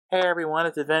Hey everyone,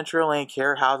 it's Adventure Link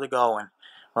here. How's it going?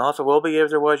 Well, if it will be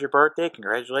if it was your birthday,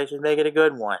 congratulations, make it a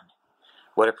good one.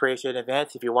 Would appreciate in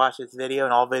advance if you watch this video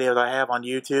and all videos I have on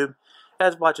YouTube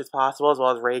as much as possible, as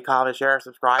well as rate, comment, share,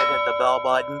 subscribe, hit the bell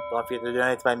button. Don't forget to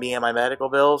donate to my me and my medical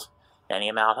bills. Any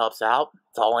amount helps out.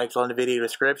 It's all links on the video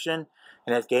description.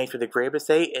 And as gains for the Grave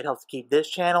Estate, it helps keep this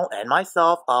channel and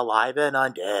myself alive and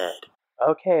undead.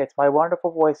 Okay, it's my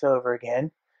wonderful voiceover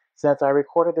again. Since I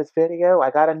recorded this video,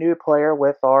 I got a new player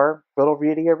with our little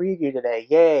video review today.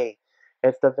 Yay!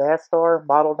 It's the Vastar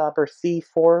model number C4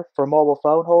 for mobile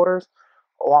phone holders,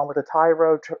 along with the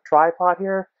Triroad tripod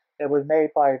here. It was made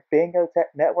by Bingo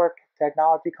Network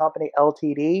Technology Company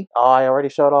Ltd. I already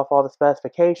showed off all the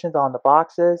specifications on the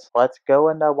boxes. Let's go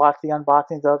and watch the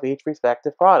unboxings of each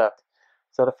respective product.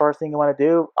 So the first thing you want to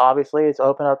do, obviously, is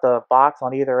open up the box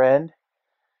on either end.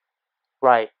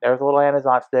 Right, there's a little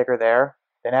Amazon sticker there.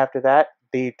 Then after that,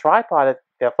 the tripod,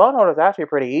 the phone holder is actually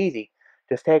pretty easy.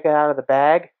 Just take it out of the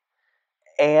bag,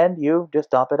 and you just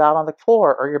dump it out on the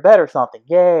floor or your bed or something.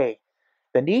 Yay!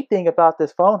 The neat thing about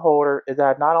this phone holder is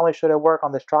that not only should it work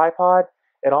on this tripod,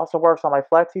 it also works on my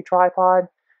Flexi tripod.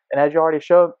 And as I already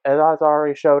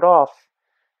showed off,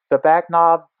 the back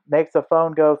knob makes the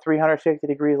phone go 360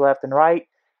 degrees left and right.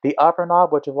 The upper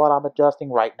knob, which is what I'm adjusting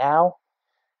right now,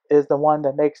 is the one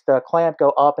that makes the clamp go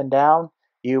up and down.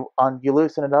 You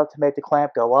loosen it up to make the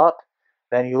clamp go up,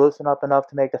 then you loosen up enough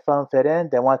to make the phone fit in.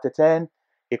 Then once it's in,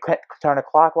 you turn it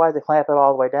clockwise to clamp it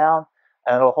all the way down,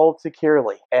 and it'll hold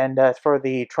securely. And as for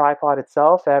the tripod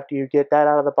itself, after you get that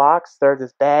out of the box, there's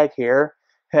this bag here.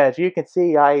 As you can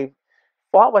see, I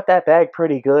fought with that bag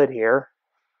pretty good here.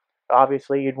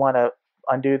 Obviously, you'd want to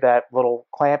undo that little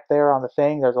clamp there on the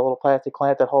thing. There's a little plastic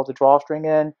clamp that holds the drawstring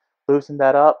in. Loosen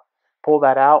that up, pull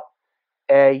that out.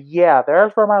 Yeah,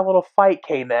 there's where my little fight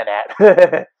came in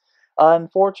at.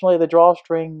 Unfortunately, the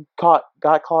drawstring got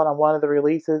caught on one of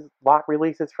the lock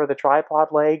releases for the tripod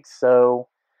legs, so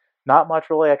not much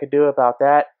really I could do about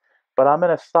that. But I'm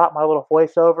going to stop my little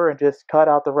voiceover and just cut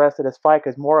out the rest of this fight,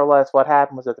 because more or less what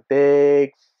happened was a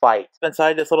big fight.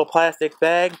 Inside this little plastic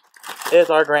bag is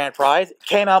our grand prize. It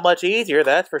came out much easier,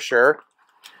 that's for sure.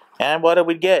 And what did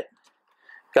we get?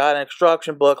 Got an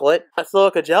instruction booklet, a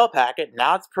silica gel packet.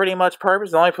 Now it's pretty much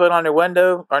perfect. Only put it on your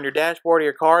window, on your dashboard of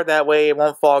your car. That way it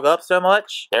won't fog up so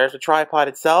much. There's the tripod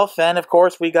itself. And of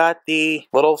course we got the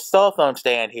little cell phone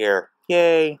stand here.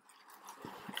 Yay.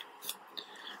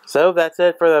 So that's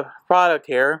it for the product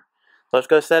here. Let's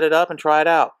go set it up and try it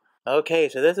out. Okay,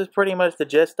 so this is pretty much the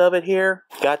gist of it here.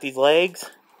 Got these legs.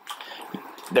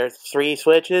 There's 3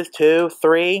 switches, 2,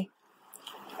 3.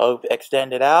 Oh,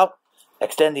 extend it out.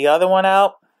 Extend the other one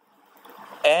out.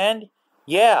 And,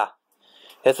 yeah,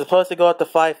 it's supposed to go up to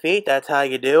 5 feet. That's how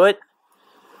you do it.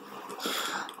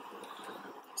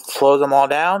 Slows them all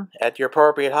down at your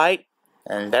appropriate height.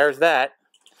 And there's that.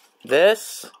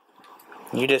 This,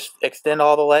 you just extend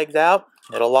all the legs out.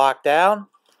 It'll lock down.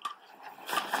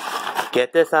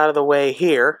 Get this out of the way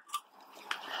here.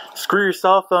 Screw your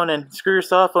cell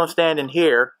phone stand in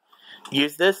here.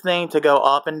 Use this thing to go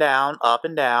up and down, up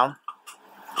and down.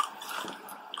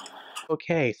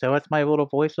 Okay, so it's my little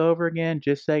voiceover again.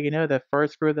 Just so you know, the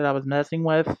first screw that I was messing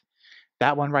with,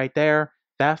 that one right there,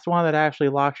 that's the one that actually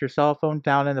locks your cell phone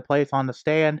down into place on the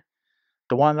stand.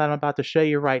 The one that I'm about to show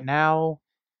you right now,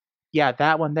 yeah,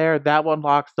 that one there, that one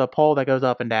locks the pole that goes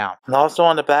up and down. And also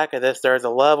on the back of this, there's a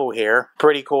level here.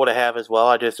 Pretty cool to have as well.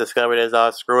 I just discovered as I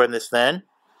was screwing this in.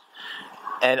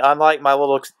 And unlike my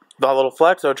little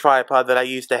Flexo tripod that I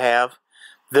used to have,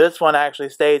 this one actually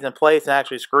stays in place and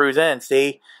actually screws in.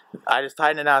 See, I just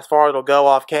tighten it out as far as it'll go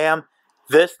off cam.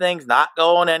 This thing's not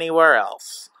going anywhere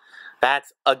else.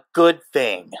 That's a good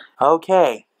thing.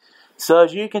 Okay, so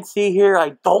as you can see here,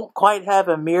 I don't quite have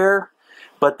a mirror,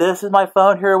 but this is my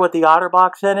phone here with the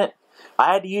OtterBox in it.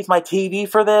 I had to use my TV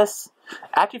for this.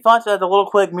 Actually, functions as a little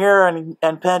quick mirror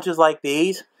and pinches like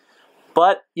these,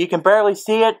 but you can barely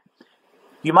see it.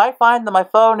 You might find that my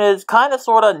phone is kind of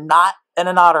sort of not in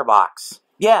an OtterBox.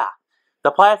 Yeah, the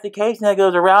plastic casing that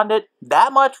goes around it,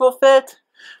 that much will fit.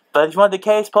 But if you want the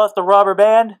case plus the rubber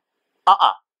band,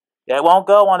 it won't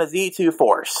go on a Z2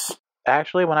 Force.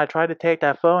 Actually, when I tried to take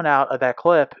that phone out of that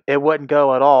clip, it wouldn't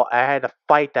go at all. I had to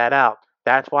fight that out.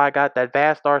 That's why I got that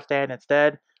Vastar stand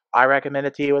instead. I recommend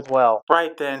it to you as well.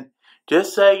 Right then,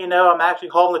 just so you know, I'm actually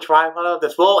holding the tripod up.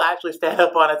 This will actually stand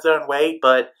up on its own weight,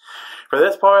 but for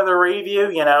this part of the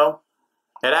review, you know,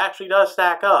 it actually does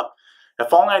stack up.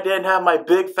 If only I didn't have my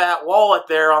big fat wallet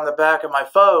there on the back of my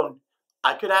phone,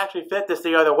 I could actually fit this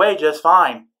the other way just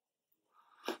fine.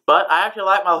 But I actually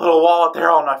like my little wallet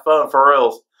there on my phone, for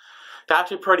reals.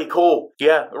 actually pretty cool.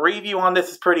 Yeah, the review on this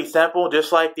is pretty simple.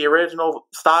 Just like the original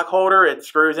stock holder, it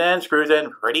screws in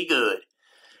pretty good.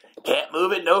 Can't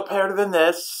move it no better than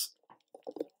this.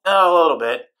 Oh, a little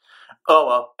bit. Oh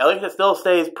well, at least it still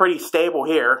stays pretty stable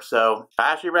here, so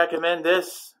I actually recommend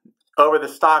this over the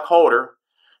stock holder.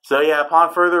 So yeah,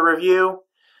 upon further review,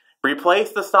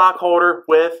 replace the stock holder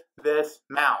with this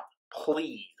mount,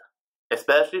 please.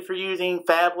 Especially if you're using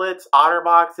phablets,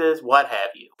 OtterBoxes, what have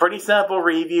you. Pretty simple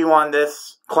review on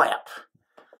this clamp.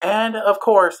 And of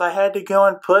course, I had to go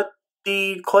and put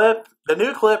the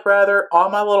new clip rather,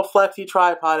 on my little flexi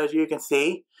tripod, as you can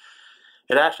see.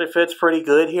 It actually fits pretty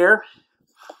good here.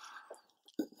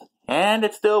 And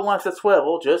it still wants to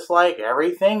swivel, just like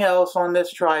everything else on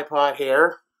this tripod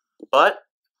here. But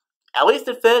at least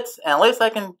it fits, and at least I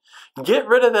can get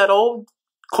rid of that old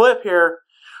clip here,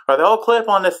 or the old clip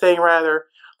on this thing rather,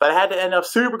 that I had to end up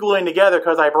super gluing together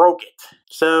because I broke it.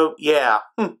 So yeah,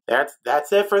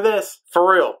 that's it for this,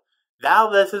 for real. Now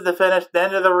this is the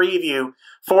end of the review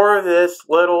for this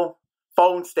little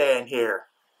phone stand here.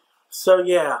 So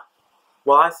yeah,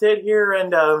 while I sit here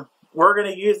and we're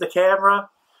going to use the camera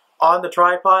on the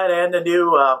tripod and the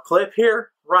new clip here,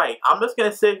 right, I'm just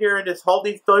going to sit here and just hold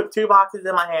these two boxes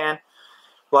in my hand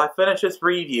while I finish this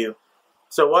review.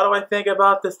 So what do I think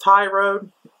about this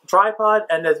Triroad tripod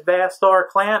and this Vastar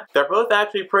clamp? They're both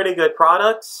actually pretty good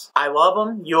products. I love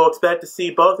them. You'll expect to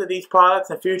see both of these products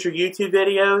in future YouTube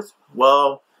videos.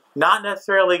 Well, not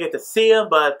necessarily get to see them,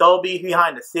 but they'll be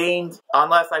behind the scenes,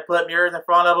 unless I put mirrors in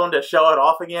front of them to show it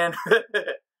off again.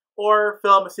 Or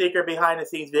film a secret behind the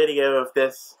scenes video if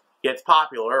this gets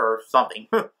popular or something.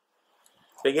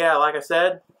 But yeah, like I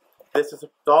said, this is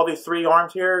all these three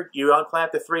arms here. You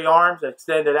unclamp the three arms,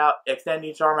 extend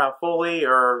each arm out fully,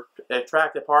 or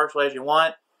retract it partially as you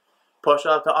want. Push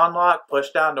up to unlock,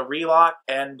 push down to relock,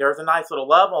 and there's a nice little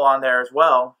level on there as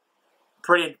well.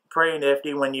 Pretty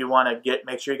nifty when you want to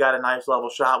make sure you got a nice level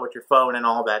shot with your phone and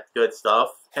all that good stuff.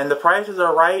 And the prices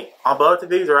are right on both of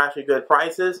these. Are actually good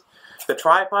prices. The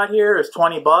tripod here is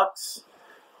 20 bucks.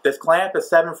 This clamp is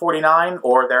 $7.49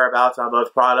 or thereabouts on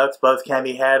both products. Both can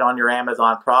be had on your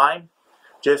Amazon Prime.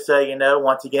 Just so you know,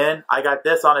 once again, I got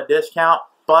this on a discount,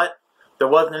 but there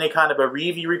wasn't any kind of a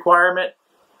review requirement,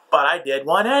 but I did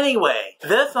one anyway.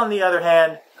 This, on the other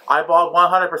hand, I bought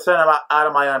 100% out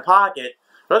of my own pocket.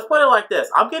 Let's put it like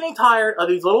this. I'm getting tired of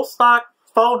these little stock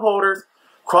phone holders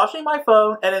crushing my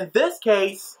phone, and in this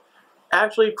case,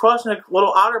 actually crushing a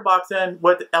little OtterBox in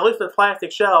with at least a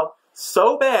plastic shell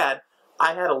so bad,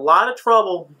 I had a lot of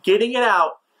trouble getting it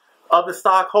out of the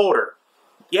stock holder.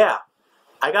 Yeah,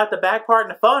 I got the back part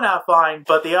and the phone out fine,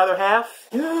 but the other half,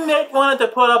 it wanted to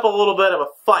put up a little bit of a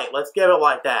fight. Let's give it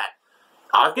like that.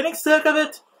 I was getting sick of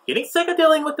it, getting sick of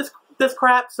dealing with this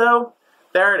crap, so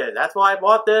there it is. That's why I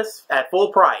bought this at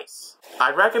full price.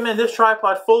 I recommend this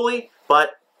tripod fully,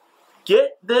 but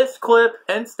get this clip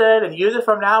instead and use it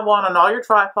from now on all your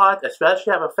tripods, especially if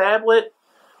you have a phablet.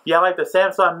 Yeah, like the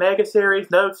Samsung Mega Series,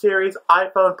 Note Series,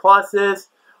 iPhone Pluses,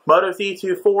 Moto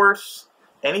Z2 Force,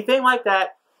 anything like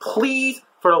that. Please,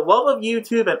 for the love of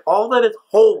YouTube and all that is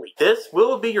holy, this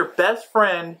will be your best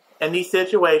friend in these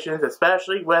situations,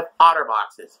 especially with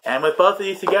OtterBoxes. And with both of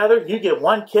these together, you get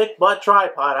one kick-butt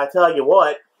tripod, I tell you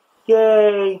what.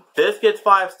 Yay! This gets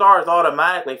 5 stars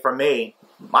automatically from me.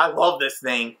 I love this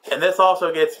thing. And this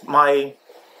also gets my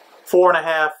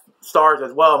 4.5 stars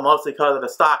as well, mostly because of the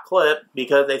stock clip,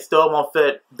 because they still won't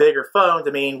fit bigger phones.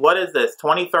 I mean, what is this,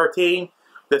 2013?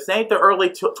 This ain't the early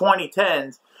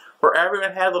 2010s, where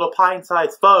everyone had little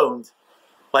pint-sized phones.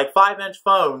 Like 5-inch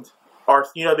phones are,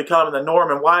 you know, becoming the norm,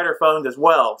 and wider phones as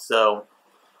well. So,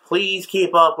 please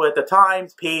keep up with the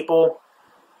times, people.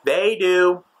 They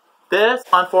do. This,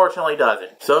 unfortunately,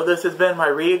 doesn't. So, this has been my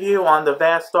review on the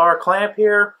Vastar clamp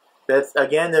here.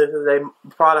 Again, this is a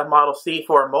product model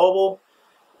C4 Mobile.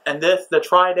 And this, the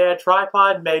Triroad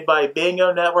tripod, made by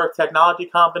Bingo Network Technology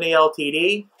Company,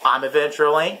 Ltd. I'm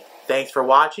AdventureLink. Thanks for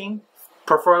watching.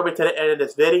 Preferably to the end of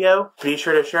this video. Be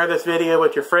sure to share this video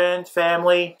with your friends,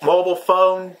 family, mobile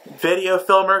phone, video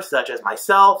filmers such as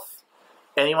myself.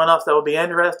 Anyone else that will be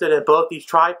interested in both these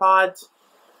tripods,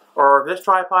 or this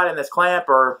tripod and this clamp,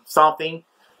 or something.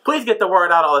 Please get the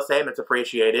word out all the same. It's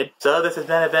appreciated. So this has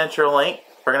been AdventureLink.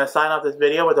 We're going to sign off this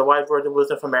video with the wise words of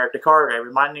wisdom from Eric DeCarga,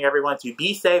 reminding everyone to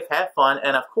be safe, have fun,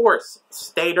 and of course,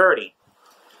 stay dirty.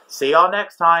 See y'all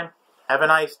next time. Have a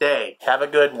nice day. Have a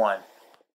good one.